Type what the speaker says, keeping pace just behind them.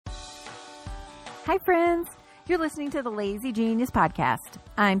Hi, friends. You're listening to the Lazy Genius Podcast.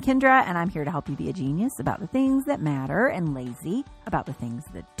 I'm Kendra, and I'm here to help you be a genius about the things that matter and lazy about the things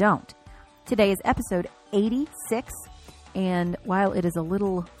that don't. Today is episode 86, and while it is a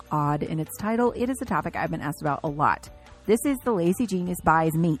little odd in its title, it is a topic I've been asked about a lot. This is the Lazy Genius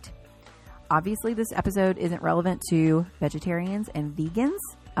Buys Meat. Obviously, this episode isn't relevant to vegetarians and vegans.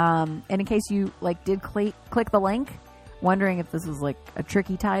 And in case you did click the link, wondering if this was a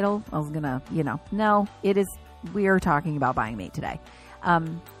tricky title, I was gonna, no, it is. We are talking about buying meat today.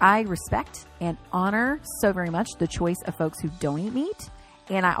 I respect and honor so very much the choice of folks who don't eat meat.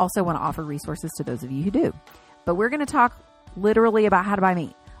 And I also want to offer resources to those of you who do. But we're going to talk literally about how to buy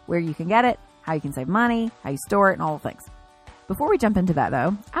meat, where you can get it, how you can save money, how you store it, and all the things. Before we jump into that,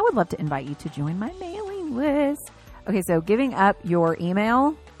 though, I would love to invite you to join my mailing list. Okay, so giving up your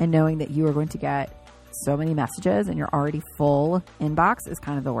email and knowing that you are going to get so many messages and you're already full inbox is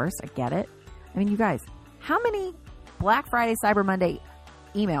kind of the worst. I get it. I mean, you guys, how many Black Friday, Cyber Monday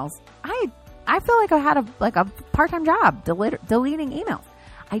emails? I feel like I had a part-time job deleting emails.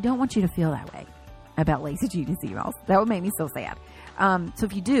 I don't want you to feel that way about Lazy Genius emails. That would make me so sad. So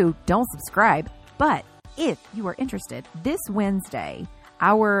if you do, don't subscribe. But if you are interested, this Wednesday,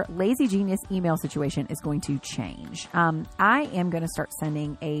 our Lazy Genius email situation is going to change. I am going to start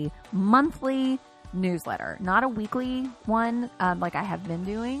sending a monthly newsletter, not a weekly one like I have been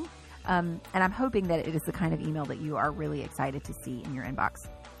doing. And I'm hoping that it is the kind of email that you are really excited to see in your inbox.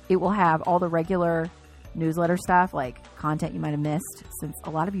 It will have all the regular newsletter stuff, like content you might have missed, since a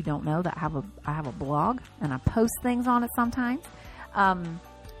lot of you don't know that I have a blog and I post things on it sometimes.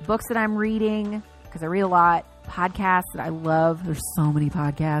 Books that I'm reading, because I read a lot. Podcasts that I love. There's so many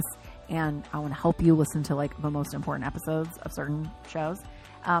podcasts, and I want to help you listen to the most important episodes of certain shows.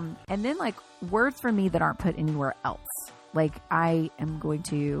 And then words from me that aren't put anywhere else. I am going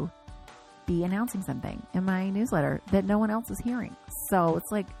to be announcing something in my newsletter that no one else is hearing. So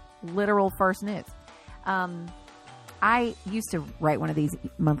it's literal first news. I used to write one of these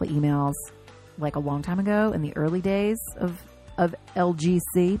monthly emails a long time ago in the early days of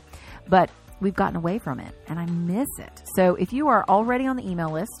LGC, but we've gotten away from it and I miss it. So if you are already on the email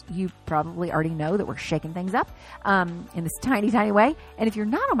list, you probably already know that we're shaking things up in this tiny, tiny way. And if you're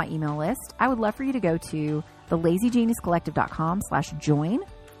not on my email list, I would love for you to go to thelazygeniuscollective.com/join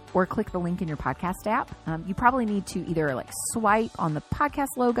or click the link in your podcast app. You probably need to either swipe on the podcast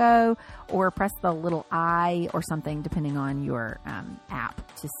logo or press the little I or something depending on your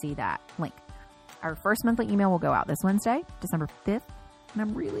app to see that link. Our first monthly email will go out this Wednesday, December 5th. And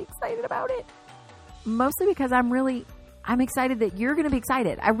I'm really excited about it. Mostly because I'm excited that you're going to be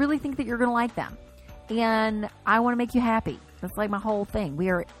excited. I really think that you're going to like them. And I want to make you happy. That's my whole thing.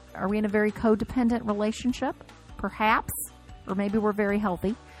 Are we in a very codependent relationship? Perhaps. Or maybe we're very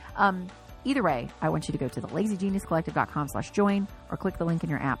healthy. Either way, I want you to go to thelazygeniuscollective.com/join or click the link in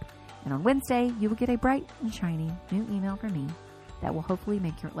your app. And on Wednesday, you will get a bright and shiny new email from me that will hopefully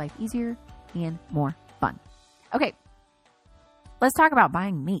make your life easier and more fun. Okay. Let's talk about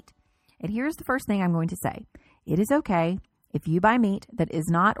buying meat. And here's the first thing I'm going to say. It is okay if you buy meat that is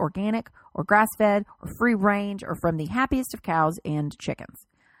not organic or grass-fed or free-range or from the happiest of cows and chickens.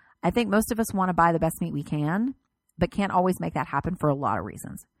 I think most of us want to buy the best meat we can, but can't always make that happen for a lot of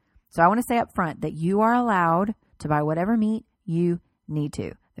reasons. So I want to say up front that you are allowed to buy whatever meat you need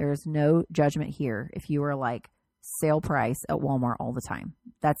to. There is no judgment here if you are sale price at Walmart all the time.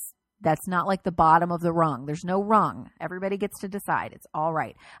 That's not the bottom of the rung. There's no rung. Everybody gets to decide. It's all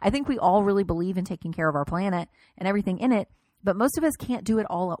right. I think we all really believe in taking care of our planet and everything in it, but most of us can't do it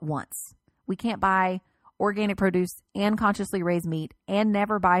all at once. We can't buy organic produce and consciously raised meat and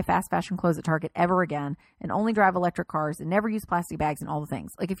never buy fast fashion clothes at Target ever again and only drive electric cars and never use plastic bags and all the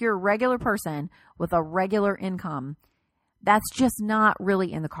things. If you're a regular person with a regular income, that's just not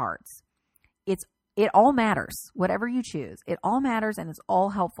really in the cards. It all matters. Whatever you choose, it all matters and it's all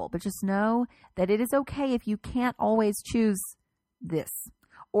helpful. But just know that it is okay if you can't always choose this.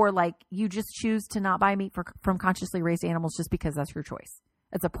 Or you just choose to not buy meat from consciously raised animals just because that's your choice.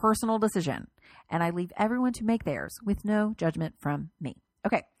 It's a personal decision. And I leave everyone to make theirs with no judgment from me.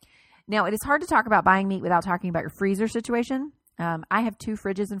 Okay. Now, it is hard to talk about buying meat without talking about your freezer situation. I have 2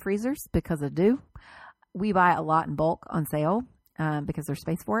 fridges and freezers because I do. We buy a lot in bulk on sale because there's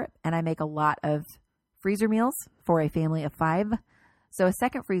space for it. And I make a lot of freezer meals for a family of 5. So a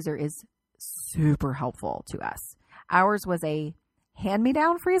second freezer is super helpful to us. Ours was a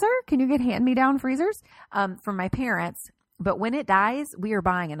hand-me-down freezer. Can you get hand-me-down freezers? From my parents. But when it dies, we are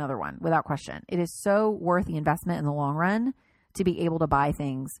buying another one without question. It is so worth the investment in the long run to be able to buy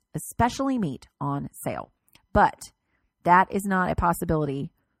things, especially meat, on sale. But that is not a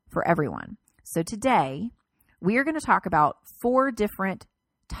possibility for everyone. So today we are going to talk about 4 different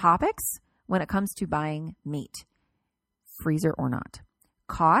topics when it comes to buying meat, freezer or not: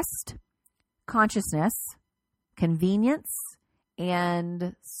 cost, consciousness, convenience,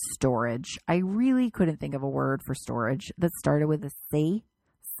 and storage. I really couldn't think of a word for storage that started with a C.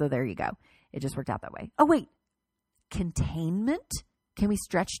 So there you go. It just worked out that way. Oh, wait. Containment? Can we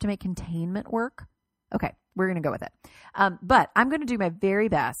stretch to make containment work? Okay, we're going to go with it. But I'm going to do my very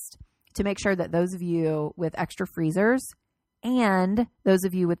best to make sure that those of you with extra freezers and those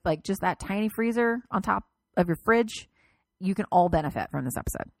of you with like just that tiny freezer on top of your fridge, you can all benefit from this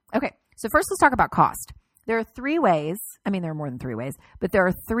episode. Okay, so first let's talk about cost. There are 3 ways. I mean, there are more than 3 ways, but there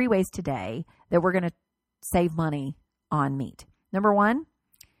are 3 ways today that we're going to save money on meat. Number 1,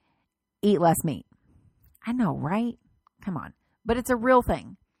 eat less meat. I know, right? Come on. But it's a real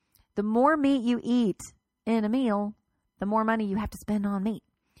thing. The more meat you eat in a meal, the more money you have to spend on meat.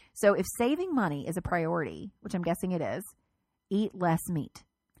 So if saving money is a priority, which I'm guessing it is, eat less meat.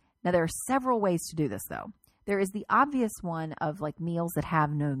 Now, there are several ways to do this, though. There is the obvious one of like meals that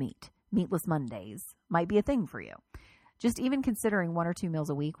have no meat. Meatless Mondays might be a thing for you. Just even considering 1 or 2 meals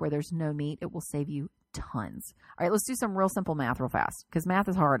a week where there's no meat, it will save you tons. All right, let's do some real simple math real fast because math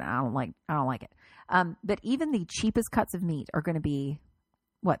is hard and I don't like it. But even the cheapest cuts of meat are going to be,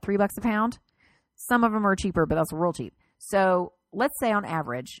 what, $3 a pound? Some of them are cheaper, but that's real cheap. So let's say on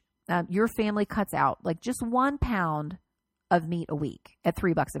average, your family cuts out like just 1 pound of meat a week at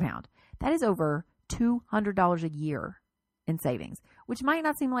 $3 a pound. That is over $200 a year in savings, which might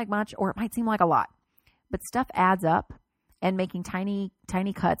not seem like much, or it might seem like a lot, but stuff adds up, and making tiny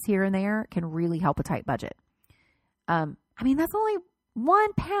cuts here and there can really help a tight budget. I mean, that's only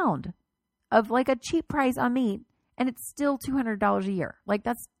 1 pound of like a cheap price on meat, and it's still $200 a year. Like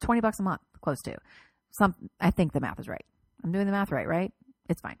that's $20 a month, close to. I think the math is right. I'm doing the math right?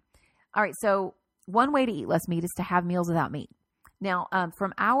 It's fine. All right. So one way to eat less meat is to have meals without meat. Now,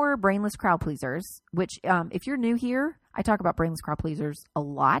 from our brainless crowd pleasers, which if you're new here, I talk about brainless crowd pleasers a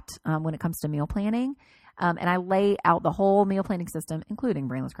lot when it comes to meal planning. And I lay out the whole meal planning system, including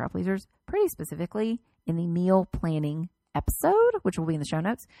brainless crowd pleasers, pretty specifically in the meal planning episode, which will be in the show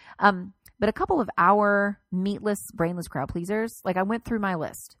notes. But a couple of our meatless, brainless crowd pleasers, like I went through my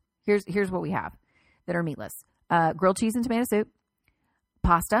list. Here's what we have that are meatless. Grilled cheese and tomato soup,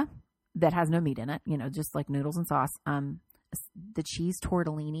 pasta that has no meat in it, just like noodles and sauce. The cheese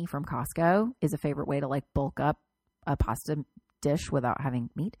tortellini from Costco is a favorite way to like bulk up a pasta dish without having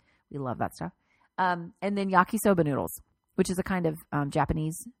meat. We love that stuff. And then yakisoba noodles, which is a kind of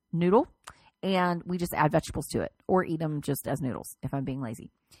Japanese noodle. And we just add vegetables to it or eat them just as noodles if I'm being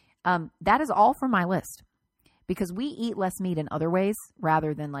lazy. That is all from my list because we eat less meat in other ways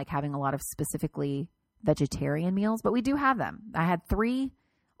rather than like having a lot of specifically vegetarian meals, but we do have them. I had 3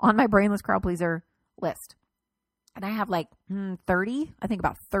 on my brainless crowd pleaser list. And I have like 30, I think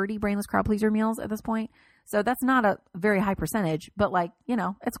about 30 brainless crowd pleaser meals at this point. So that's not a very high percentage, but like,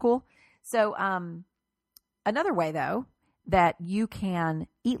 it's cool. So another way though, that you can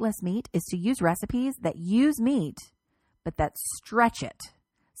eat less meat is to use recipes that use meat, but that stretch it.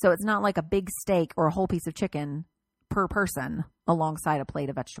 So it's not like a big steak or a whole piece of chicken per person alongside a plate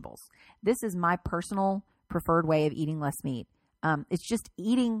of vegetables. This is my personal preferred way of eating less meat. It's just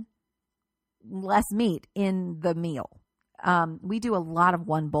eating less meat in the meal. We do a lot of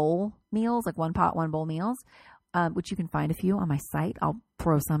 1 bowl meals, like 1 pot, 1 bowl meals, which you can find a few on my site. I'll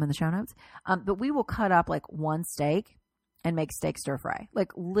throw some in the show notes. But we will cut up like 1 steak and make steak stir fry.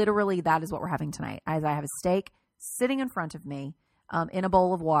 Like literally that is what we're having tonight. As I have a steak sitting in front of me in a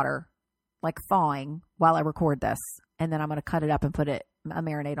bowl of water, like thawing while I record this. And then I'm going to cut it up and put a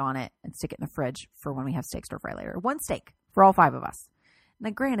marinade on it and stick it in the fridge for when we have steak stir fry later. 1 steak for all 5 of us.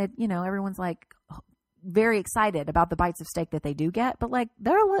 Now, granted, everyone's like very excited about the bites of steak that they do get, but like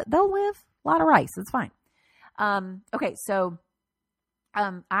they'll live a lot of rice. It's fine. Okay. So,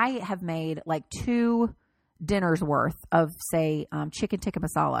 I have made like 2 dinners worth of say, chicken tikka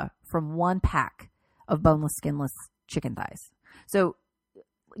masala from 1 pack of boneless, skinless chicken thighs. So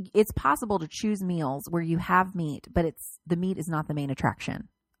it's possible to choose meals where you have meat, but the meat is not the main attraction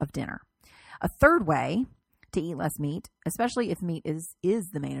of dinner. A third way to eat less meat, especially if meat is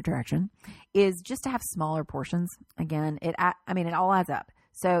the main attraction, is just to have smaller portions. Again, it all adds up.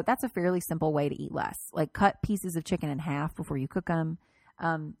 So that's a fairly simple way to eat less. Like cut pieces of chicken in half before you cook them.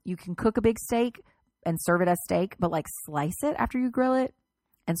 You can cook a big steak and serve it as steak, but like slice it after you grill it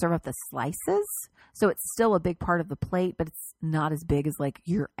and serve up the slices. So it's still a big part of the plate, but it's not as big as like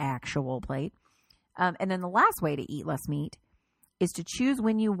your actual plate. And then the last way to eat less meat is to choose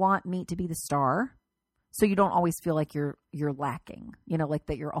when you want meat to be the star. So you don't always feel like you're lacking, like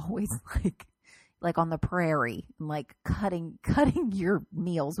that you're always like like on the prairie, like cutting your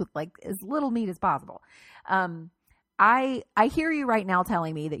meals with like as little meat as possible. I hear you right now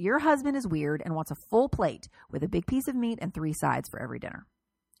telling me that your husband is weird and wants a full plate with a big piece of meat and 3 sides for every dinner.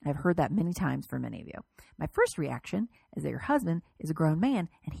 I've heard that many times from many of you. My first reaction is that your husband is a grown man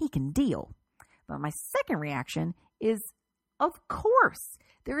and he can deal. But my second reaction is, of course,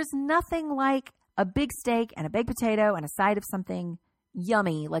 there is nothing like a big steak and a baked potato and a side of something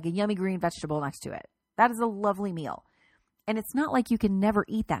yummy, like a yummy green vegetable next to it. That is a lovely meal. And it's not like you can never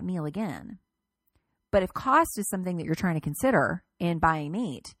eat that meal again. But if cost is something that you're trying to consider in buying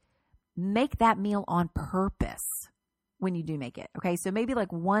meat, make that meal on purpose when you do make it. Okay, so maybe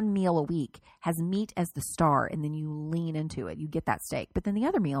like one meal a week has meat as the star, and then you lean into it. You get that steak. But then the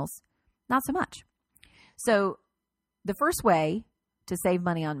other meals, not so much. So the first way to save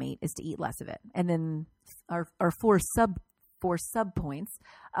money on meat is to eat less of it. And then our four sub points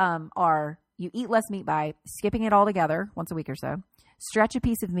are: you eat less meat by skipping it altogether once a week or so, stretch a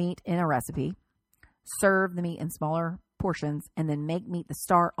piece of meat in a recipe, serve the meat in smaller portions, and then make meat the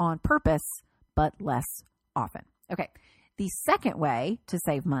star on purpose, but less often. Okay. The second way to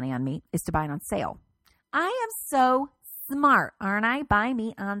save money on meat is to buy it on sale. I am so smart, aren't I? Buy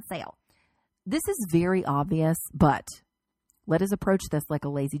meat on sale. This is very obvious, but let us approach this like a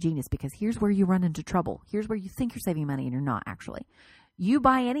lazy genius, because here's where you run into trouble. Here's where you think you're saving money and you're not actually. You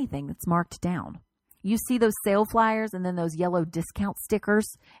buy anything that's marked down. You see those sale flyers and then those yellow discount stickers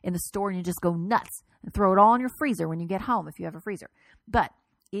in the store, and you just go nuts and throw it all in your freezer when you get home if you have a freezer. But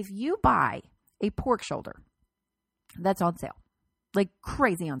if you buy a pork shoulder that's on sale, like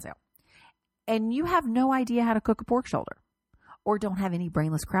crazy on sale, and you have no idea how to cook a pork shoulder, or don't have any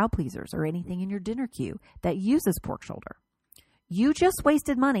brainless crowd pleasers or anything in your dinner queue that uses pork shoulder, you just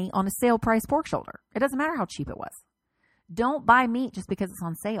wasted money on a sale price pork shoulder. It doesn't matter how cheap it was. Don't buy meat just because it's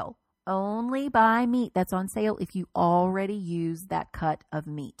on sale. Only buy meat that's on sale if you already use that cut of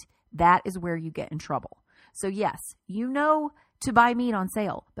meat. That is where you get in trouble. So yes, you know to buy meat on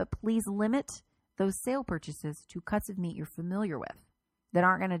sale, but please limit those sale purchases to cuts of meat you're familiar with that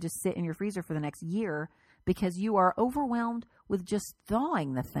aren't going to just sit in your freezer for the next year because you are overwhelmed with just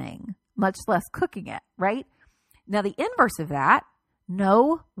thawing the thing, much less cooking it, right? Now, the inverse of that,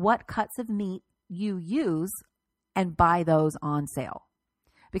 know what cuts of meat you use and buy those on sale.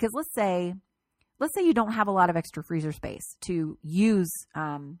 Because let's say you don't have a lot of extra freezer space to use,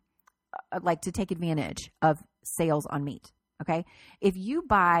 like to take advantage of sales on meat. Okay. If you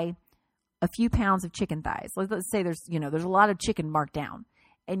buy a few pounds of chicken thighs, let's say there's a lot of chicken marked down,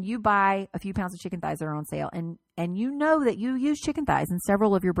 and you buy a few pounds of chicken thighs that are on sale, and you know that you use chicken thighs in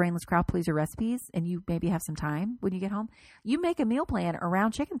several of your brainless crowd pleaser recipes, and you maybe have some time when you get home, you make a meal plan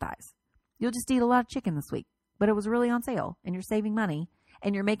around chicken thighs. You'll just eat a lot of chicken this week, but it was really on sale, and you're saving money,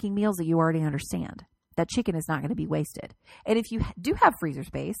 and you're making meals that you already understand. That chicken is not going to be wasted. And if you do have freezer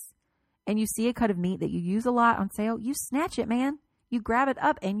space and you see a cut of meat that you use a lot on sale, you snatch it, man. You grab it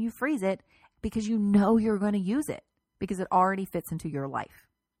up and you freeze it because you know you're going to use it because it already fits into your life.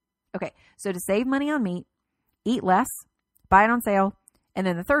 Okay, so to save money on meat, eat less, buy it on sale, and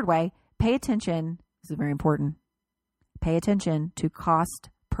then the third way, pay attention. This is very important. Pay attention to cost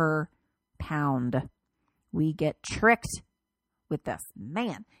per pound. We get tricked with this.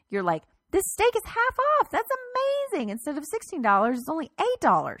 Man, you're like, this steak is half off. That's amazing. Instead of $16, it's only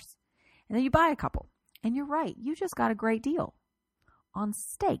 $8. And then you buy a couple. And you're right. You just got a great deal on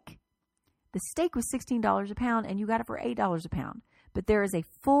steak. The steak was $16 a pound and you got it for $8 a pound. But there is a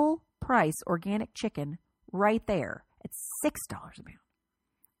full price organic chicken right there at $6 a pound.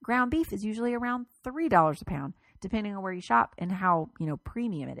 Ground beef is usually around $3 a pound, depending on where you shop and how,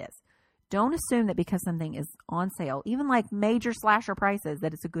 premium it is. Don't assume that because something is on sale, even like major slasher prices,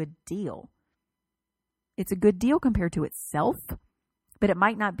 that it's a good deal. It's a good deal compared to itself, but it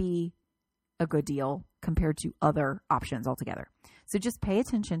might not be a good deal compared to other options altogether. So just pay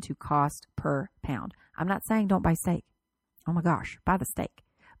attention to cost per pound. I'm not saying don't buy steak. Oh my gosh, buy the steak.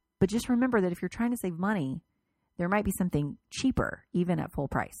 But just remember that if you're trying to save money, there might be something cheaper, even at full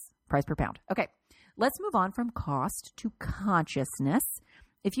price per pound. Okay, let's move on from cost to consciousness.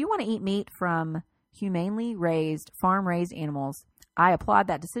 If you want to eat meat from humanely raised, farm-raised animals, I applaud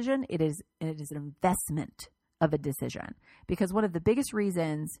that decision. It is an investment of a decision, because one of the biggest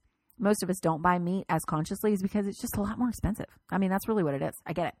reasons most of us don't buy meat as consciously is because it's just a lot more expensive. I mean, that's really what it is.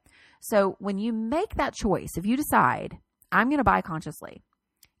 I get it. So when you make that choice, if you decide, I'm going to buy consciously,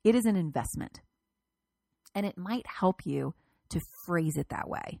 it is an investment. And it might help you to phrase it that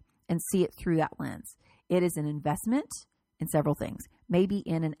way and see it through that lens. It is an investment in several things. Maybe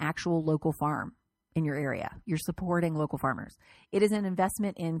in an actual local farm in your area. You're supporting local farmers. It is an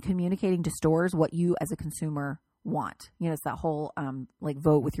investment in communicating to stores what you as a consumer want. It's that whole like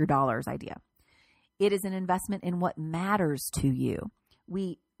vote with your dollars idea. It is an investment in what matters to you.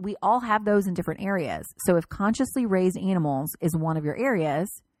 We all have those in different areas. So if consciously raised animals is one of your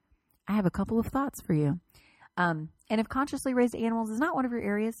areas, I have a couple of thoughts for you. And if consciously raised animals is not one of your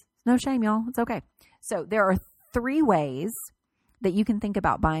areas, no shame, y'all. It's okay. So there are 3 ways that you can think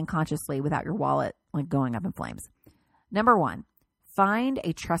about buying consciously without your wallet like going up in flames. Number 1, find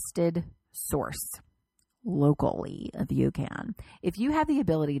a trusted source locally if you can. If you have the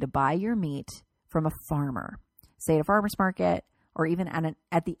ability to buy your meat from a farmer, say at a farmer's market or even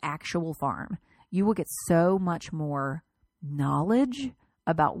at the actual farm, you will get so much more knowledge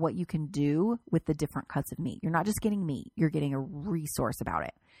about what you can do with the different cuts of meat. You're not just getting meat, you're getting a resource about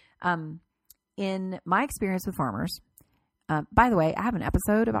it. In my experience with farmers, by the way, I have an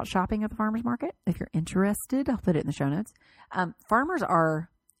episode about shopping at the farmer's market. If you're interested, I'll put it in the show notes. Farmers are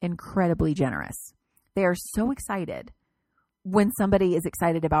incredibly generous. They are so excited when somebody is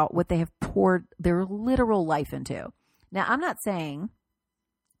excited about what they have poured their literal life into. Now, I'm not saying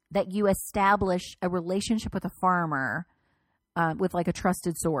that you establish a relationship with a farmer with like a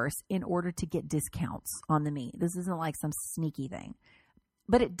trusted source in order to get discounts on the meat. This isn't like some sneaky thing,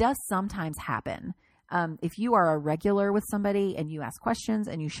 but it does sometimes happen. If you are a regular with somebody and you ask questions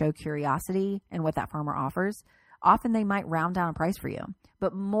and you show curiosity in what that farmer offers, often they might round down a price for you.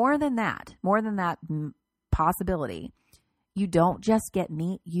 But more than that possibility, you don't just get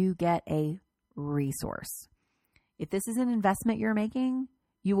meat, you get a resource. If this is an investment you're making,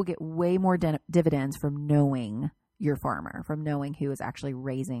 you will get way more dividends from knowing your farmer, from knowing who is actually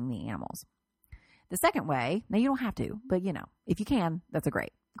raising the animals. The second way, now you don't have to, but if you can, that's a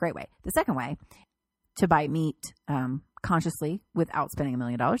great way. The second way to buy meat consciously without spending $1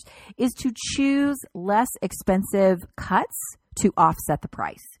 million is to choose less expensive cuts to offset the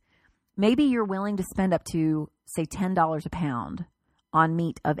price. Maybe you're willing to spend up to, say, $10 a pound on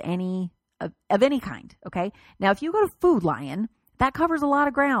meat of any kind, okay? Now, if you go to Food Lion, that covers a lot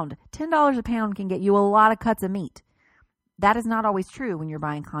of ground. $10 a pound can get you a lot of cuts of meat. That is not always true when you're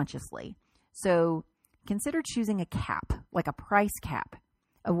buying consciously. So consider choosing a cap, like a price cap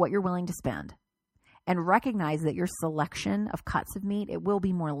of what you're willing to spend. And recognize that your selection of cuts of meat, it will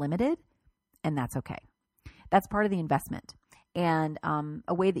be more limited, and that's okay. That's part of the investment. And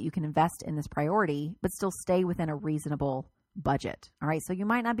a way that you can invest in this priority, but still stay within a reasonable budget. All right. So you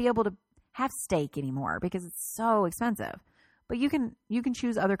might not be able to have steak anymore because it's so expensive, but you can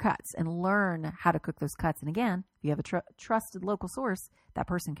choose other cuts and learn how to cook those cuts. And again, if you have a trusted local source, that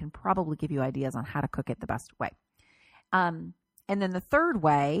person can probably give you ideas on how to cook it the best way. And then the third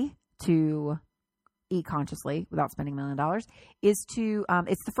way to eat consciously without spending $1 million is to,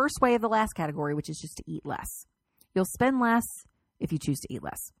 it's the first way of the last category, which is just to eat less. You'll spend less if you choose to eat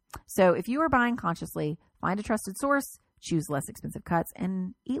less. So if you are buying consciously, find a trusted source, choose less expensive cuts,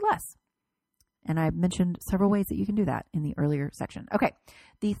 and eat less. And I mentioned several ways that you can do that in the earlier section. Okay.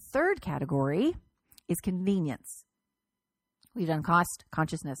 The third category is convenience. We've done cost,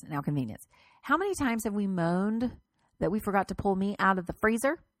 consciousness, and now convenience. How many times have we moaned that we forgot to pull meat out of the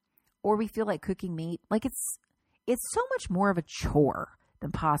freezer, or we feel like cooking meat? Like it's so much more of a chore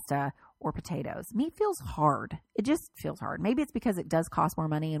than pasta or potatoes. Meat feels hard. It just feels hard. Maybe it's because it does cost more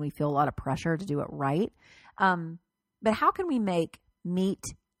money and we feel a lot of pressure to do it right. But how can we make meat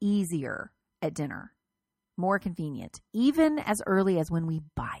easier at dinner, more convenient, even as early as when we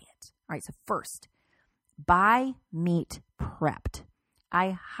buy it? All right. So first, buy meat prepped.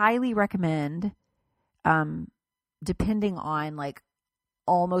 I highly recommend, depending on like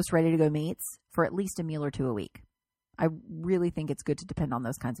almost ready to go meats, for at least a meal or two a week. I really think it's good to depend on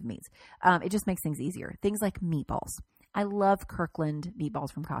those kinds of meats. It just makes things easier. Things like meatballs. I love Kirkland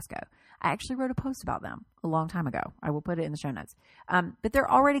meatballs from Costco. I actually wrote a post about them a long time ago. I will put it in the show notes. But they're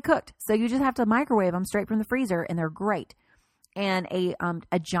already cooked. So you just have to microwave them straight from the freezer, and they're great. And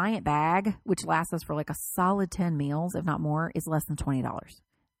a giant bag, which lasts us for like a solid 10 meals, if not more, is less than $20.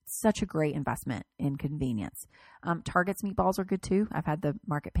 Such a great investment in convenience. Target's meatballs are good too. I've had the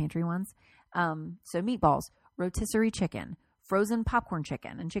Market Pantry ones. So meatballs, rotisserie chicken, frozen popcorn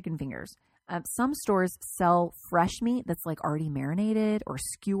chicken, and chicken fingers. Some stores sell fresh meat that's like already marinated or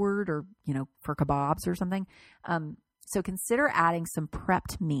skewered or, for kebabs or something. So consider adding some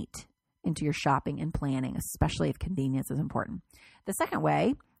prepped meat into your shopping and planning, especially if convenience is important. The second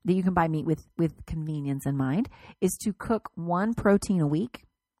way that you can buy meat with convenience in mind is to cook one protein a week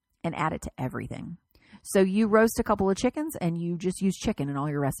and add it to everything. So you roast a couple of chickens and you just use chicken in all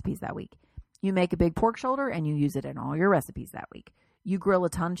your recipes that week. You make a big pork shoulder and you use it in all your recipes that week. You grill a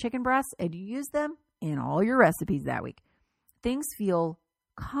ton of chicken breasts and you use them in all your recipes that week. Things feel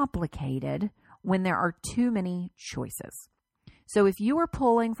complicated when there are too many choices. So if you are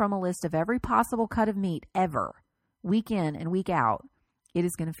pulling from a list of every possible cut of meat ever, week in and week out, it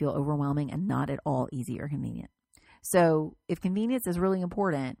is going to feel overwhelming and not at all easy or convenient. So if convenience is really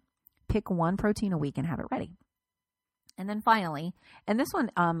important, pick one protein a week and have it ready. And then finally, and this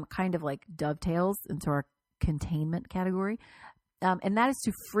one kind of like dovetails into our containment category, and that is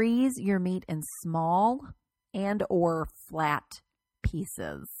to freeze your meat in small and or flat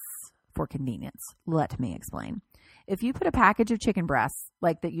pieces for convenience. Let me explain. If you put a package of chicken breasts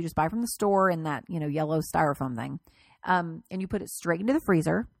like that you just buy from the store in that, yellow styrofoam thing, and you put it straight into the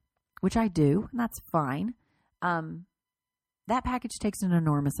freezer, which I do, and that's fine, that package takes an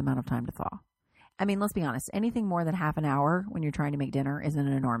enormous amount of time to thaw. I mean, let's be honest, anything more than half an hour when you're trying to make dinner is an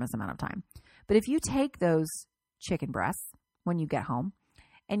enormous amount of time. But if you take those chicken breasts when you get home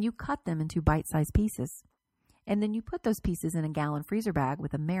and you cut them into bite-sized pieces, and then you put those pieces in a gallon freezer bag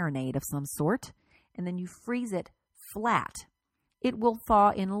with a marinade of some sort, and then you freeze it flat, it will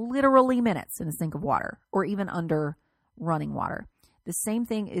thaw in literally minutes in a sink of water or even under running water. The same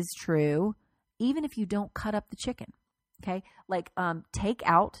thing is true even if you don't cut up the chicken. Okay, like take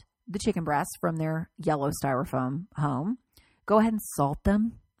out the chicken breasts from their yellow styrofoam home. Go ahead and salt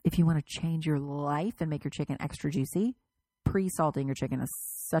them if you want to change your life and make your chicken extra juicy. Pre-salting your chicken is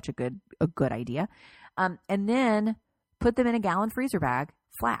such a good idea. And then put them in a gallon freezer bag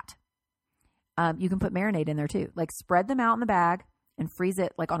flat. You can put marinade in there too. Like spread them out in the bag and freeze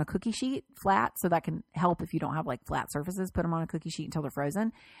it like on a cookie sheet flat. So that can help if you don't have like flat surfaces. Put them on a cookie sheet until they're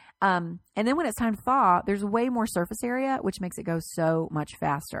frozen. And then when it's time to thaw, there's way more surface area, which makes it go so much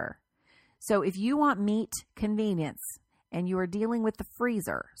faster. So if you want meat convenience and you are dealing with the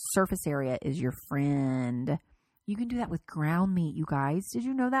freezer, surface area is your friend. You can do that with ground meat, you guys. Did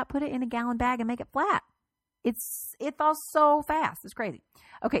you know that? Put it in a gallon bag and make it flat. It thaws so fast. It's crazy.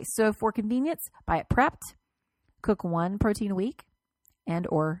 Okay, so for convenience, buy it prepped, cook one protein a week, and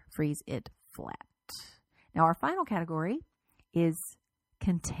or freeze it flat. Now, our final category is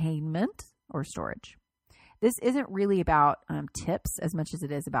containment or storage. This isn't really about tips as much as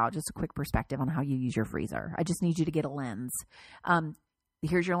it is about just a quick perspective on how you use your freezer. I just need you to get a lens.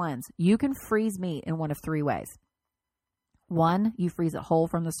 Here's your lens. You can freeze meat in one of three ways. One, you freeze it whole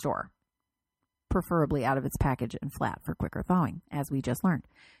from the store, preferably out of its package and flat for quicker thawing, as we just learned.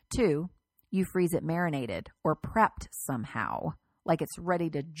 Two, you freeze it marinated or prepped somehow, like it's ready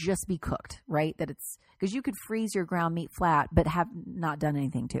to just be cooked, right? That it's because you could freeze your ground meat flat, but have not done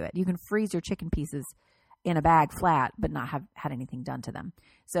anything to it. You can freeze your chicken pieces in a bag flat, but not have had anything done to them.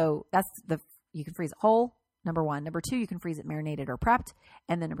 So you can freeze it whole, number one. Number two, you can freeze it marinated or prepped.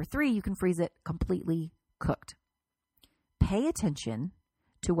 And then number three, you can freeze it completely cooked. Pay attention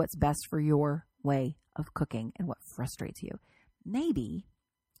to what's best for your way of cooking and what frustrates you. Maybe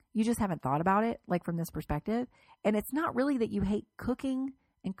you just haven't thought about it like from this perspective. And it's not really that you hate cooking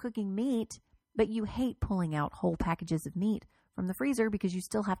and cooking meat, but you hate pulling out whole packages of meat from the freezer because you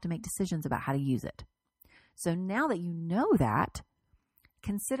still have to make decisions about how to use it. So now that you know that,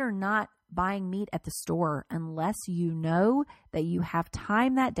 consider not buying meat at the store unless you know that you have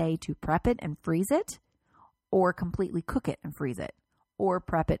time that day to prep it and freeze it, or completely cook it and freeze it, or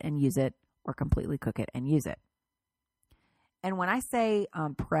prep it and use it, or completely cook it and use it. And when I say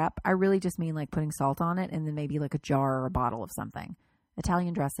prep, I really just mean like putting salt on it and then maybe like a jar or a bottle of something.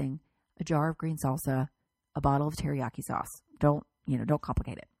 Italian dressing, a jar of green salsa, a bottle of teriyaki sauce. Don't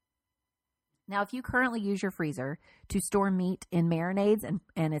complicate it. Now, if you currently use your freezer to store meat in marinades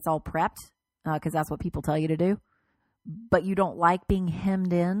and it's all prepped, because that's what people tell you to do, but you don't like being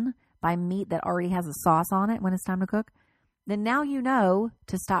hemmed in by meat that already has a sauce on it when it's time to cook, then now you know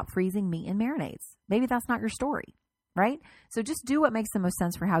to stop freezing meat in marinades. Maybe that's not your story, right? So just do what makes the most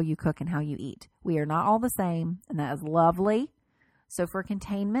sense for how you cook and how you eat. We are not all the same, and that is lovely. So for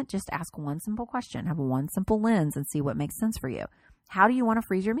containment, just ask one simple question, have one simple lens, and see what makes sense for you. How do you want to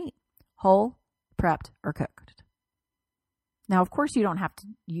freeze your meat? Whole, prepped, or cooked? Now, of course, you don't have to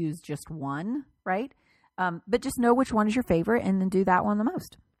use just one, right? But just know which one is your favorite and then do that one the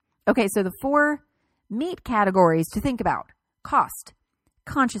most. Okay, so the 4 meat categories to think about: cost,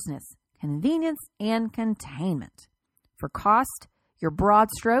 consciousness, convenience, and containment. For cost, your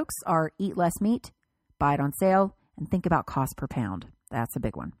broad strokes are eat less meat, buy it on sale, and think about cost per pound. That's a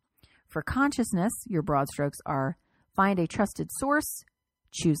big one. For consciousness, your broad strokes are find a trusted source,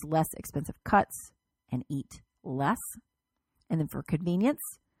 choose less expensive cuts, and eat less. And then for convenience,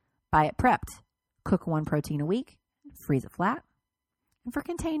 buy it prepped, cook one protein a week, freeze it flat. And for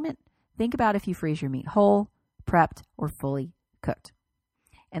containment, think about if you freeze your meat whole, prepped, or fully cooked.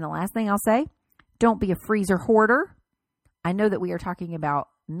 And the last thing I'll say, don't be a freezer hoarder. I know that we are talking about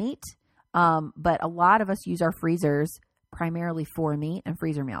meat, but a lot of us use our freezers primarily for meat and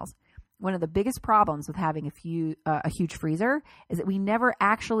freezer meals. One of the biggest problems with having a huge freezer is that we never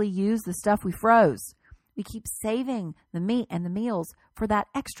actually use the stuff we froze. We keep saving the meat and the meals for that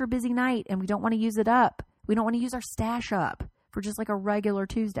extra busy night, and we don't want to use it up. We don't want to use our stash up for just like a regular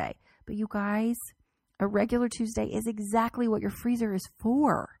Tuesday. But you guys, a regular Tuesday is exactly what your freezer is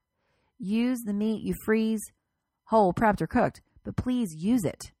for. Use the meat you freeze whole, prepped, or cooked, but please use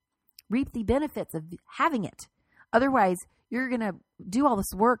it. Reap the benefits of having it. Otherwise, you're going to do all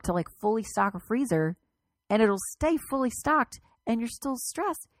this work to like fully stock a freezer, and it'll stay fully stocked, and you're still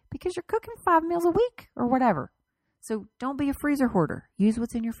stressed because you're cooking 5 meals a week or whatever. So don't be a freezer hoarder. Use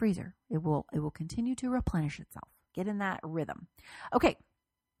what's in your freezer. It will continue to replenish itself. Get in that rhythm. Okay,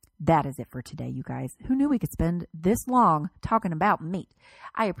 that is it for today, you guys. Who knew we could spend this long talking about meat?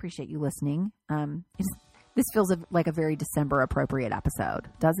 I appreciate you listening. This feels like a very December appropriate episode,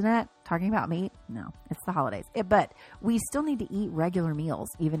 doesn't it? Talking about meat? No, it's the holidays. But we still need to eat regular meals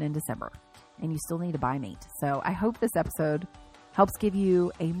even in December, and you still need to buy meat. So I hope this episode helps give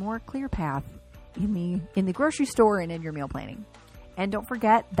you a more clear path in the grocery store and in your meal planning. And don't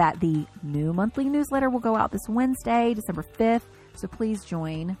forget that the new monthly newsletter will go out this Wednesday, December 5th. So please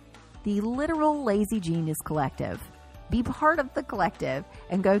join the Literal Lazy Genius Collective. Be part of the collective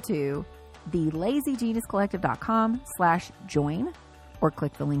and go to thelazygeniuscollective.com/join or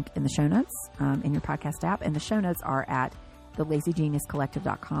click the link in the show notes in your podcast app. And the show notes are at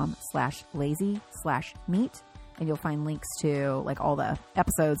thelazygeniuscollective.com/lazy/meat. And you'll find links to like all the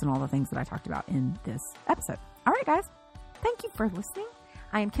episodes and all the things that I talked about in this episode. All right, guys. Thank you for listening.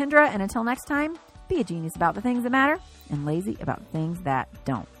 I am Kendra, and until next time, be a genius about the things that matter and lazy about the things that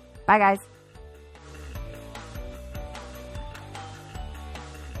don't. Bye, guys.